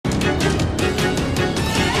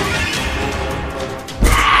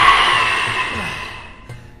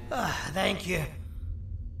Thank you.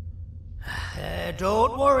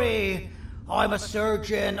 Don't worry. I'm a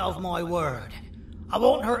surgeon of my word. I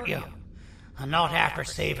won't hurt you. Not after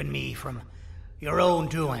saving me from your own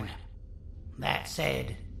doing. That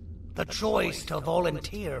said, the choice to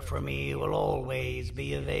volunteer for me will always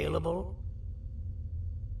be available.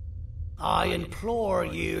 I implore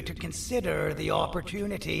you to consider the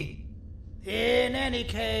opportunity. In any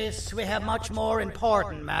case, we have much more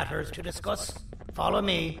important matters to discuss. Follow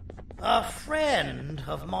me. A friend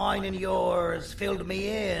of mine and yours filled me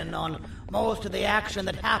in on most of the action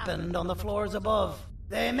that happened on the floors above.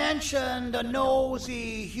 They mentioned a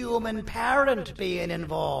nosy human parent being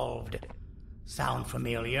involved. Sound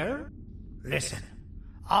familiar? Listen,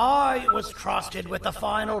 I was trusted with the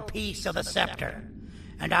final piece of the scepter,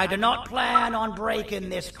 and I do not plan on breaking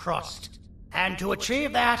this trust. And to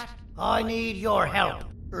achieve that, I need your help.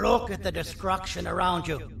 Look at the destruction around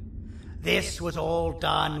you. This was all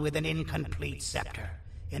done with an incomplete scepter,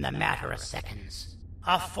 in a matter of seconds.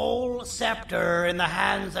 A full scepter in the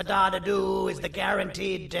hands of Dadadu is the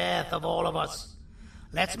guaranteed death of all of us.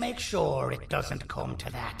 Let's make sure it doesn't come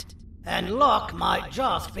to that. And luck might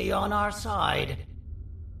just be on our side.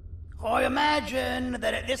 I imagine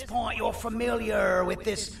that at this point you're familiar with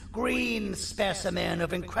this green specimen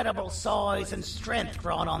of incredible size and strength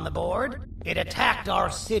drawn on the board. It attacked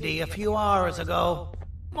our city a few hours ago.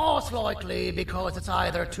 Most likely because it's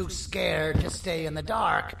either too scared to stay in the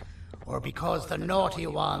dark, or because the naughty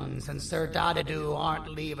ones and Sir Dadadu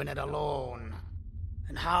aren't leaving it alone.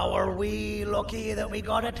 And how are we lucky that we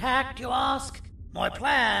got attacked, you ask? My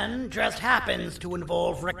plan just happens to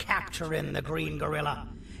involve recapturing the green gorilla,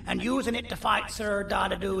 and using it to fight Sir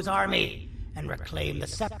Dadadu's army, and reclaim the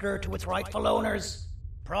scepter to its rightful owners.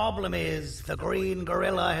 Problem is, the green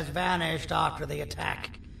gorilla has vanished after the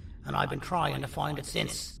attack, and I've been trying to find it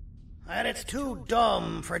since. And it's too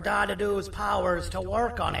dumb for Dadadu's powers to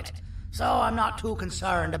work on it, so I'm not too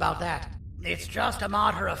concerned about that. It's just a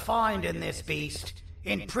matter of finding this beast,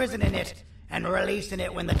 imprisoning it, and releasing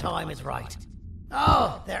it when the time is right.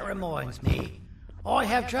 Oh, that reminds me. I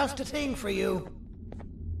have just a thing for you.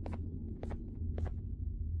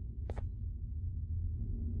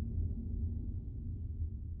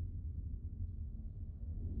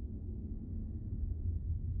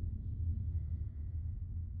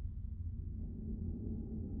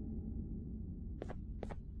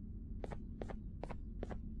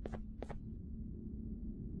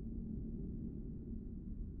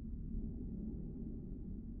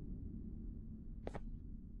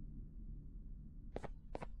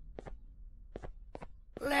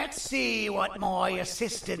 Let's see what my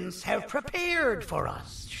assistants have prepared for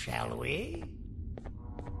us, shall we?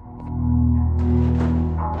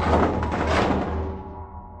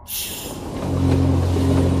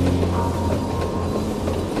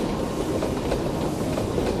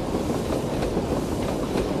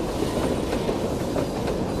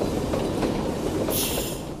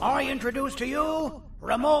 I introduce to you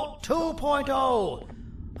Remote 2.0,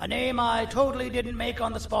 a name I totally didn't make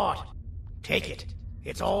on the spot. Take it.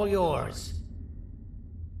 It's all yours.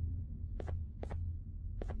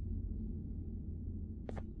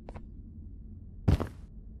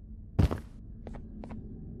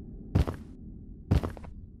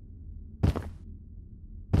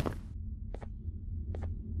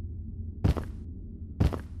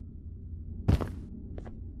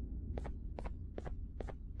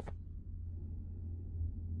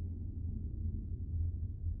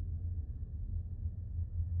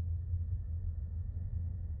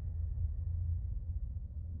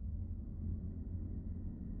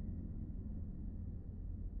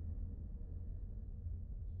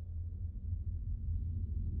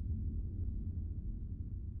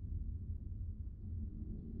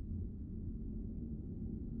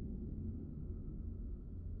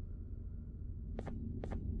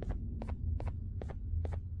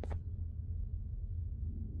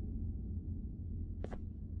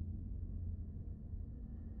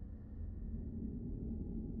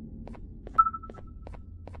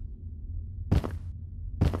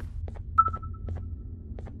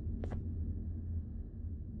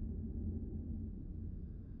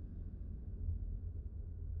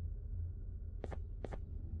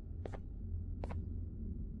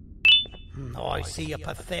 I see a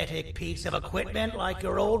pathetic piece of equipment like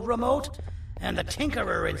your old remote, and the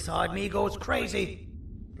tinkerer inside me goes crazy.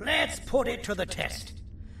 Let's put it to the test.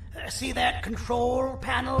 See that control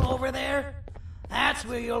panel over there? That's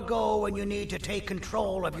where you'll go when you need to take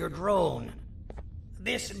control of your drone.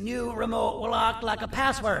 This new remote will act like a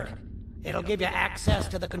password. It'll give you access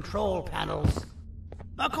to the control panels.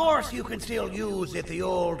 Of course, you can still use it the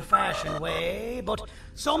old-fashioned way, but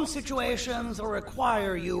some situations will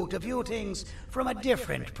require you to view things from a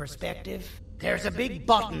different perspective. There's a big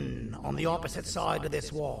button on the opposite side of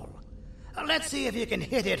this wall. Let's see if you can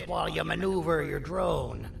hit it while you maneuver your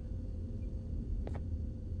drone.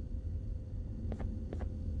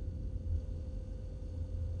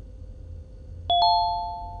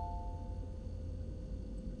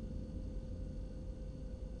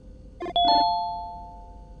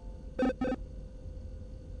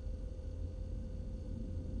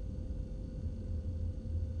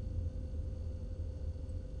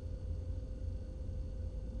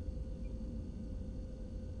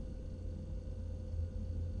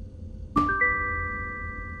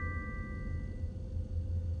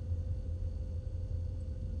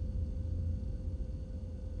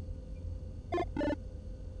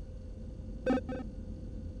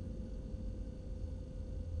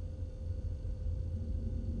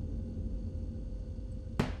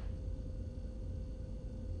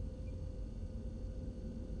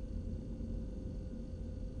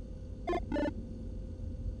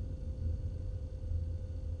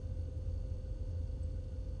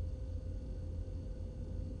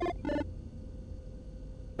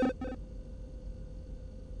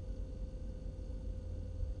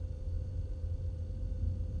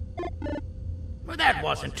 Well, that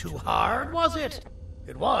wasn't too hard, was it?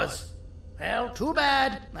 It was. Well, too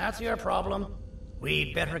bad. That's your problem.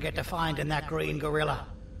 We'd better get to finding that green gorilla.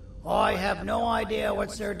 I have no idea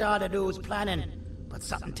what Sir Dadadoo's planning, but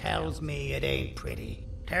something tells me it ain't pretty.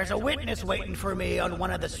 There's a witness waiting for me on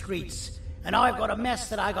one of the streets, and I've got a mess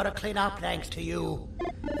that I gotta clean up thanks to you.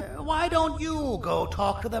 Why don't you go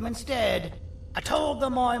talk to them instead? I told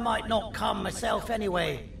them I might not come myself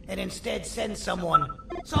anyway, and instead send someone,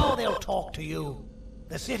 so they'll talk to you.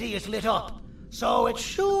 The city is lit up, so it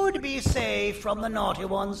should be safe from the naughty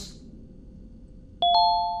ones.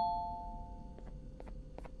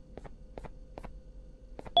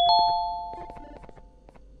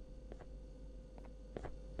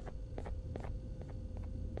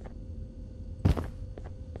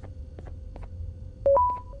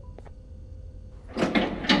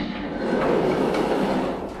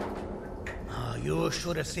 You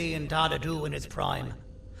should have seen Dadadoo in his prime.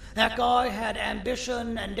 That guy had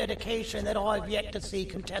ambition and dedication that I've yet to see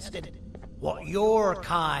contested. What your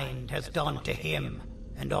kind has done to him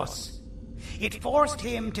and us. It forced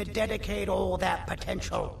him to dedicate all that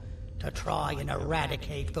potential to try and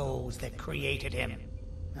eradicate those that created him.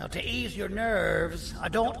 Now, to ease your nerves, I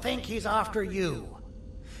don't think he's after you.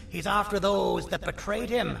 He's after those that betrayed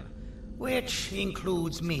him, which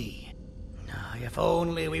includes me. If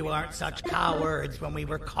only we weren't such cowards when we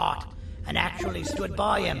were caught and actually stood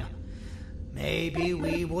by him. Maybe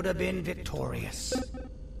we would have been victorious.